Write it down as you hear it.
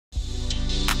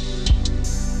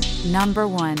Number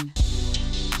 1.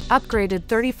 Upgraded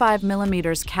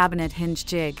 35mm cabinet hinge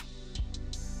jig.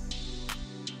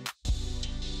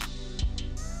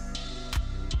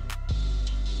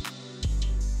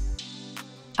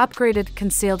 Upgraded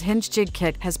concealed hinge jig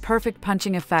kit has perfect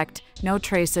punching effect, no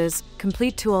traces,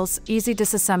 complete tools, easy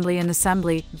disassembly and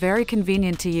assembly, very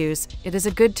convenient to use. It is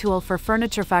a good tool for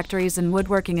furniture factories and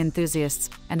woodworking enthusiasts,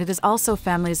 and it is also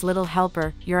family's little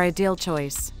helper, your ideal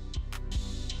choice.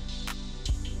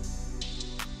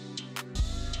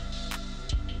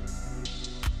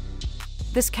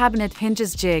 This cabinet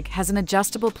hinges jig has an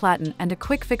adjustable platen and a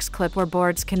quick fix clip where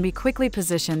boards can be quickly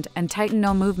positioned, and tighten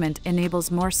no movement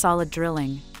enables more solid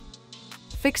drilling.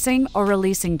 Fixing or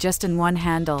releasing just in one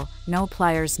handle, no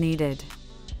pliers needed.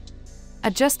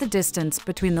 Adjust the distance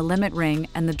between the limit ring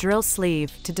and the drill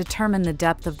sleeve to determine the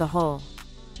depth of the hole.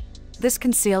 This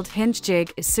concealed hinge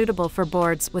jig is suitable for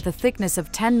boards with a thickness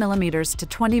of 10mm to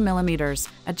 20mm.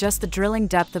 Adjust the drilling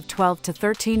depth of 12 to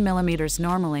 13mm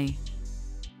normally.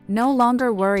 No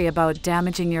longer worry about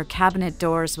damaging your cabinet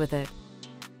doors with it.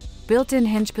 Built-in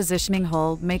hinge positioning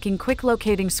hole making quick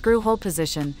locating screw hole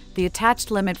position. The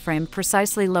attached limit frame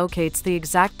precisely locates the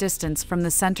exact distance from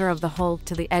the center of the hole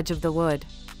to the edge of the wood.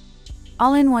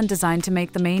 All-in-one design to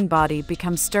make the main body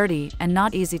become sturdy and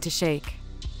not easy to shake.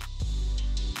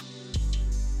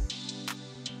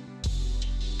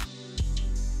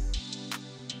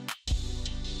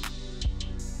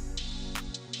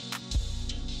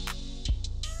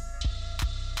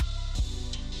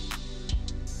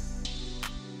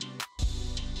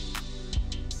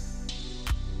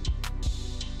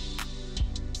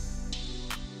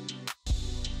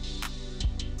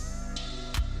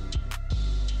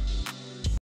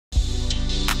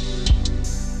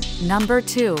 Number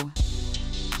 2.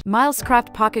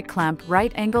 Milescraft Pocket Clamp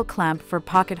Right Angle Clamp for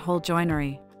Pocket Hole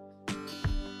Joinery.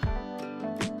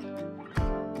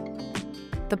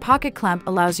 The pocket clamp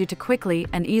allows you to quickly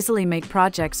and easily make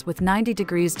projects with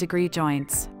 90°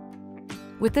 joints.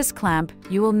 With this clamp,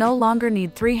 you will no longer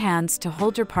need 3 hands to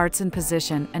hold your parts in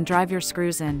position and drive your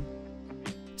screws in.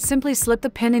 Simply slip the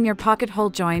pin in your pocket hole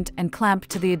joint and clamp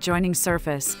to the adjoining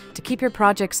surface to keep your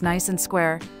projects nice and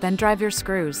square, then drive your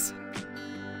screws.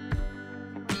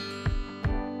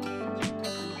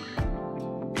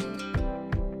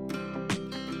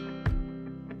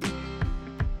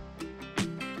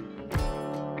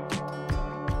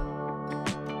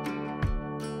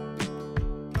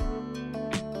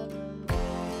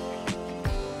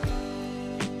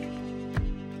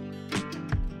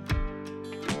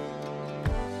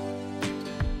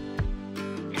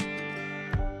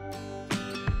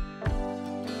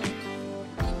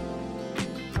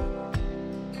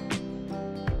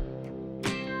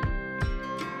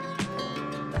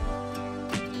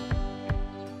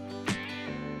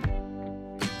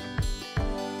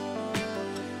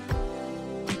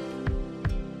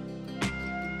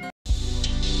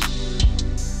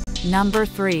 Number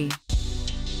 3.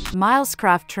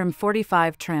 Milescraft Trim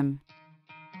 45 Trim.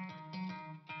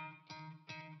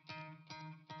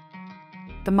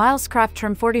 The Milescraft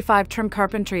Trim 45 Trim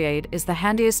Carpentry Aid is the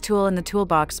handiest tool in the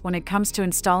toolbox when it comes to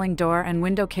installing door and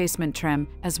window casement trim,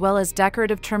 as well as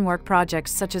decorative trim work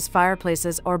projects such as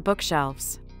fireplaces or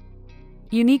bookshelves.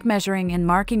 Unique measuring and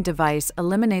marking device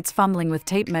eliminates fumbling with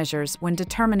tape measures when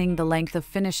determining the length of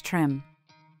finished trim.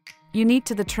 Unique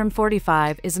to the Trim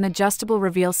 45 is an adjustable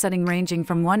reveal setting ranging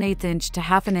from 1/8 inch to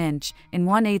 1/2 inch in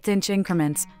 1/8 inch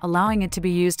increments, allowing it to be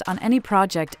used on any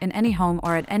project in any home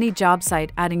or at any job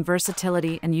site, adding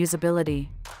versatility and usability.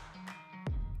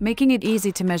 Making it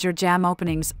easy to measure jamb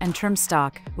openings and trim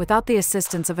stock without the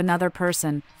assistance of another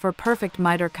person for perfect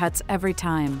miter cuts every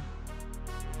time.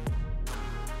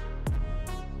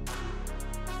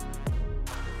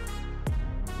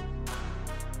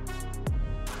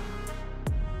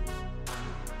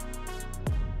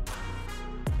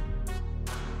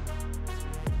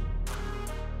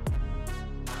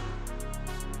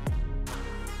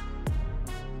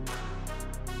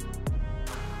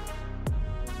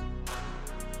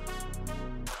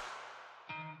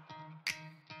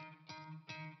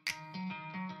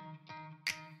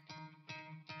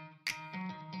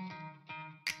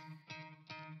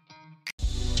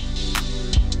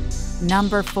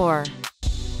 Number 4.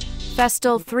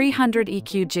 Festool 300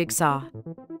 EQ Jigsaw.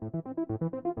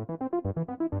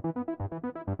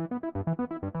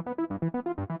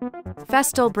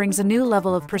 Festool brings a new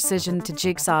level of precision to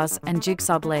jigsaws and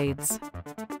jigsaw blades.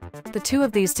 The two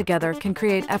of these together can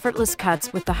create effortless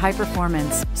cuts with the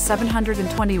high-performance,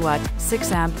 720-watt,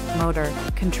 6-amp motor,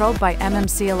 controlled by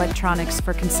MMC electronics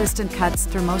for consistent cuts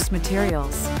through most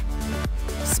materials.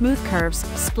 Smooth curves,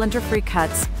 splinter-free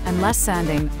cuts, and less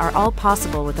sanding are all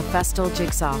possible with a Festool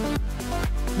jigsaw.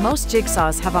 Most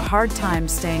jigsaws have a hard time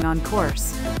staying on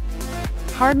course.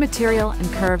 Hard material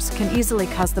and curves can easily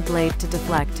cause the blade to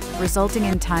deflect, resulting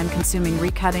in time-consuming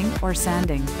recutting or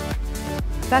sanding.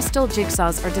 Festool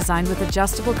jigsaws are designed with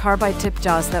adjustable carbide tip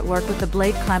jaws that work with the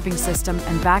blade clamping system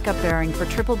and backup bearing for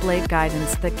triple blade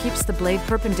guidance that keeps the blade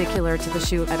perpendicular to the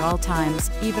shoe at all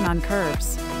times, even on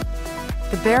curves.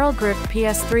 The barrel grip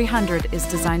PS300 is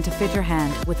designed to fit your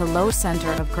hand with a low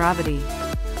center of gravity.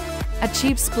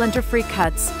 Achieve splinter-free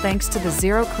cuts thanks to the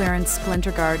zero-clearance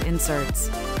splinter guard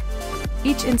inserts.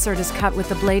 Each insert is cut with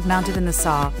the blade mounted in the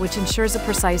saw, which ensures a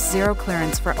precise zero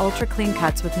clearance for ultra-clean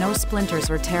cuts with no splinters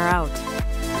or tear out.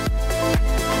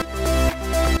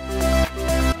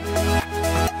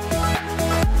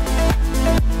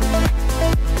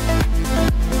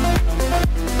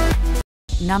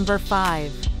 Number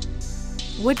 5.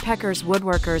 Woodpecker's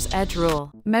Woodworker's Edge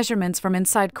Rule. Measurements from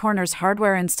inside corners.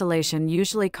 Hardware installation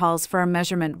usually calls for a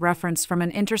measurement reference from an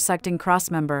intersecting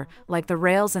crossmember, like the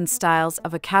rails and stiles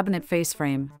of a cabinet face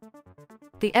frame.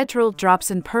 The edge rule drops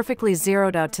in perfectly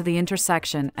zeroed out to the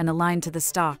intersection and aligned to the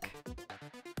stock.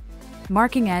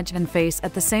 Marking edge and face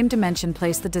at the same dimension.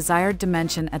 Place the desired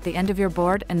dimension at the end of your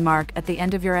board and mark at the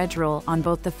end of your edge rule on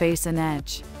both the face and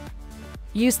edge.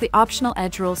 Use the optional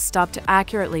edge rule stop to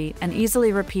accurately and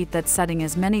easily repeat that setting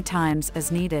as many times as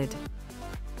needed.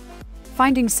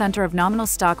 Finding center of nominal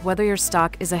stock. Whether your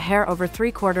stock is a hair over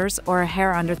 3/4 or a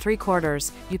hair under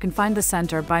 3/4, you can find the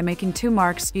center by making 2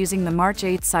 marks using the March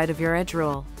 8 side of your edge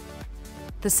rule.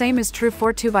 The same is true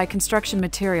for 2x construction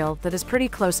material that is pretty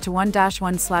close to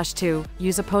 1-1/2.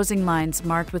 Use opposing lines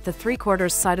marked with the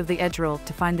 3/4 side of the edge rule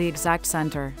to find the exact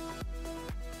center.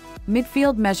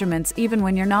 Midfield measurements. Even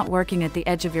when you're not working at the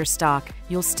edge of your stock,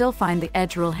 you'll still find the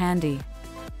edge rule handy.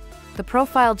 The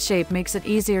profiled shape makes it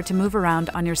easier to move around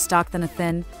on your stock than a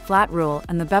thin, flat rule,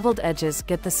 and the beveled edges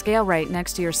get the scale right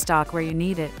next to your stock where you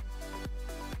need it.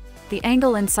 The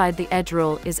angle inside the edge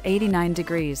rule is 89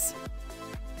 degrees.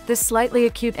 This slightly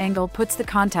acute angle puts the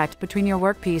contact between your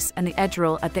workpiece and the edge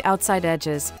rule at the outside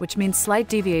edges, which means slight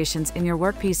deviations in your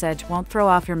workpiece edge won't throw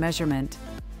off your measurement.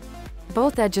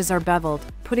 Both edges are beveled,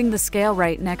 putting the scale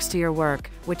right next to your work,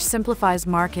 which simplifies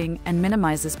marking and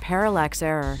minimizes parallax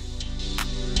error.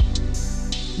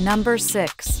 Number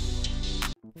 6.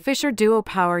 Fisher Duo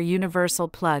Power Universal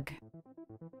Plug.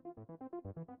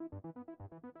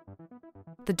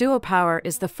 The Duo Power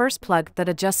is the first plug that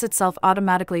adjusts itself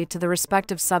automatically to the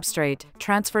respective substrate,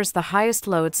 transfers the highest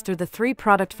loads through the 3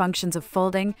 product functions of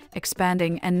folding,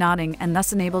 expanding, and knotting, and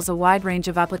thus enables a wide range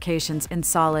of applications in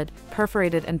solid,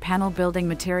 perforated, and panel building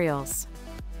materials.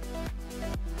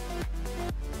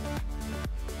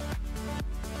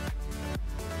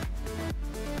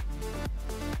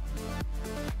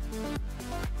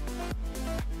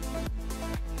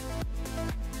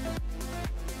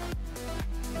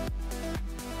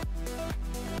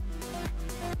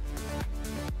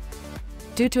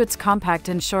 Due to its compact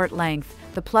and short length,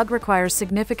 the plug requires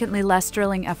significantly less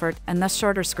drilling effort and thus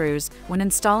shorter screws. When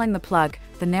installing the plug,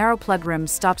 the narrow plug rim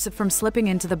stops it from slipping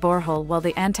into the borehole, while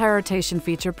the anti-rotation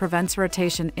feature prevents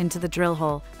rotation into the drill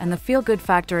hole, and the feel-good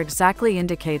factor exactly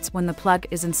indicates when the plug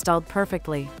is installed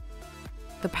perfectly.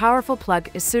 The powerful plug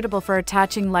is suitable for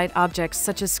attaching light objects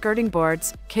such as skirting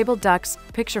boards, cable ducts,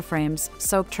 picture frames,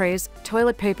 soap trays,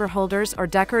 toilet paper holders, or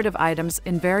decorative items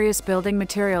in various building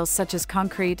materials such as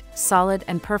concrete, solid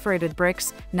and perforated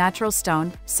bricks, natural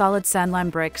stone, solid sandlime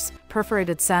bricks,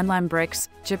 perforated sandlime bricks,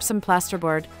 gypsum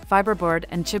plasterboard, fiberboard,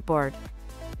 and chipboard.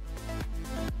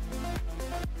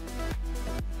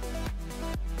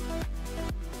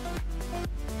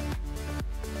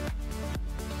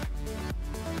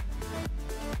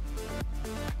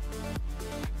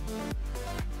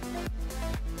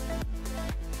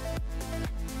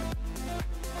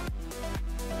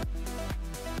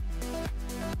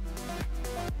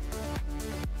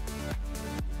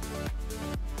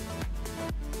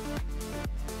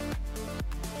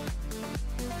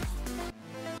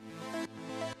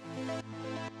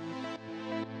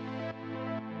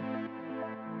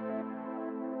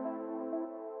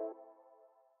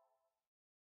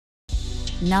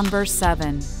 Number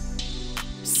 7.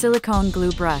 Silicone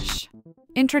Glue Brush.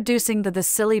 Introducing the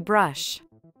Silly Brush.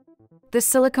 This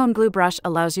silicone glue brush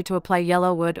allows you to apply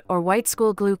yellow wood or white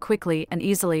school glue quickly and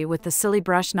easily with the Silly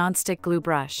Brush non-stick glue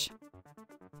brush.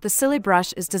 The Silly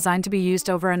Brush is designed to be used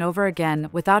over and over again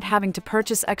without having to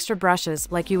purchase extra brushes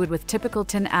like you would with typical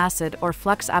tin acid or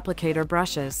flux applicator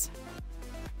brushes.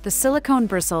 The silicone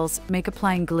bristles make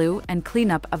applying glue and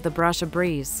cleanup of the brush a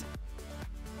breeze.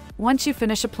 Once you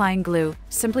finish applying glue,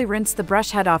 simply rinse the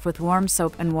brush head off with warm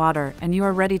soap and water, and you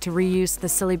are ready to reuse the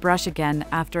silly brush again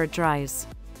after it dries.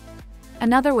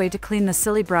 Another way to clean the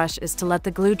silly brush is to let the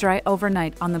glue dry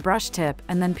overnight on the brush tip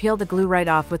and then peel the glue right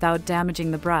off without damaging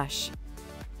the brush.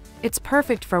 It's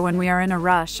perfect for when we are in a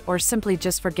rush or simply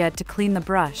just forget to clean the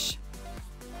brush.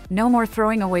 No more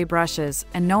throwing away brushes,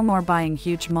 and no more buying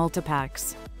huge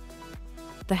multi-packs.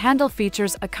 The handle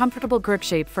features a comfortable grip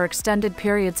shape for extended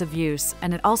periods of use,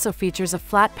 and it also features a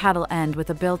flat paddle end with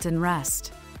a built-in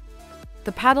rest.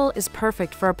 The paddle is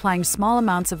perfect for applying small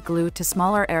amounts of glue to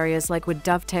smaller areas like wood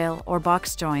dovetail or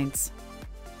box joints.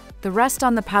 The rest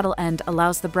on the paddle end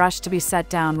allows the brush to be set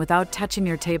down without touching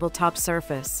your tabletop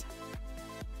surface.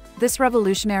 This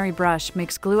revolutionary brush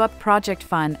makes glue-up project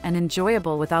fun and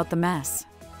enjoyable without the mess.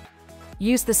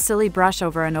 Use the silly brush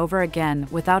over and over again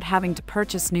without having to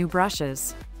purchase new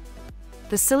brushes.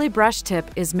 The silly brush tip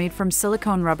is made from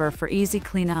silicone rubber for easy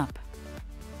cleanup.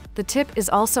 The tip is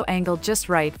also angled just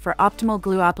right for optimal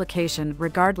glue application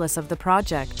regardless of the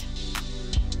project.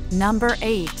 Number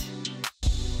 8.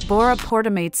 Bora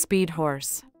Portamate Speed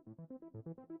Horse.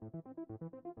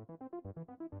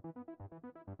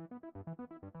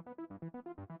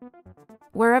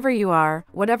 Wherever you are,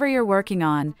 whatever you're working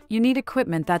on, you need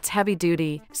equipment that's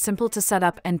heavy-duty, simple to set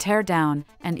up and tear down,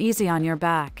 and easy on your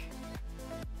back.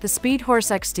 The Speed Horse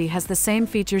XT has the same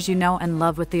features you know and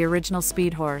love with the original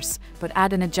Speed Horse, but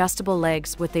add an adjustable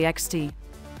legs with the XT.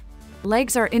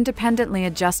 Legs are independently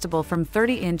adjustable from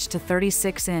 30-inch to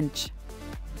 36-inch.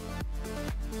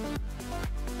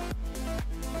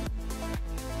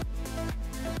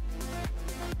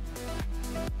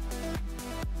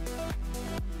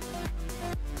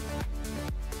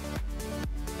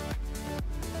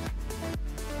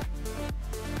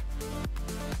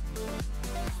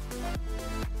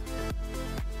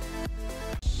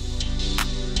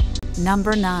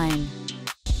 Number 9.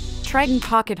 Triton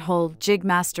Pocket Hole Jig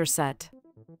Master Set.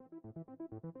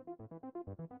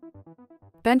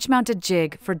 Bench-mounted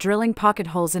jig for drilling pocket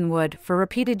holes in wood for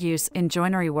repeated use in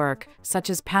joinery work,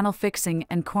 such as panel fixing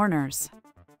and corners.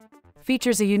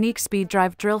 Features a unique speed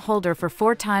drive drill holder for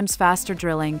 4 times faster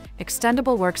drilling,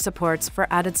 extendable work supports for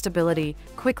added stability,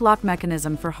 quick lock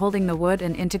mechanism for holding the wood,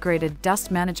 and integrated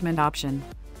dust management option.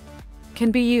 Can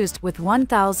be used with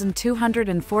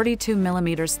 1,242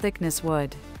 mm thickness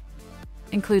wood.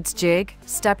 Includes jig,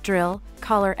 step drill,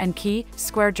 collar and key,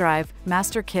 square drive,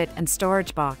 master kit and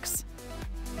storage box.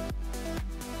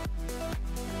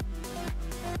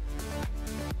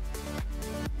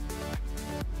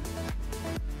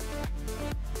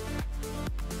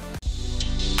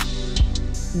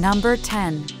 Number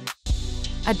 10.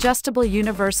 Adjustable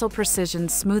Universal Precision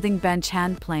Smoothing Bench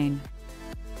Hand Plane.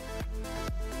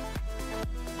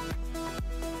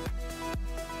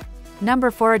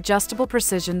 Number 4. Adjustable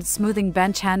Precision Smoothing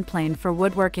Bench Hand Plane for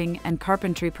woodworking and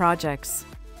carpentry projects.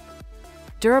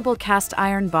 Durable cast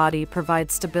iron body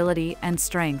provides stability and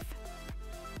strength.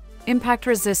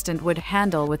 Impact-resistant wood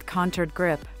handle with contoured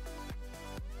grip.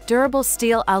 Durable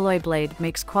steel alloy blade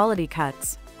makes quality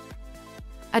cuts.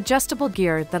 Adjustable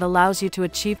gear that allows you to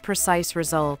achieve precise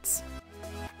results.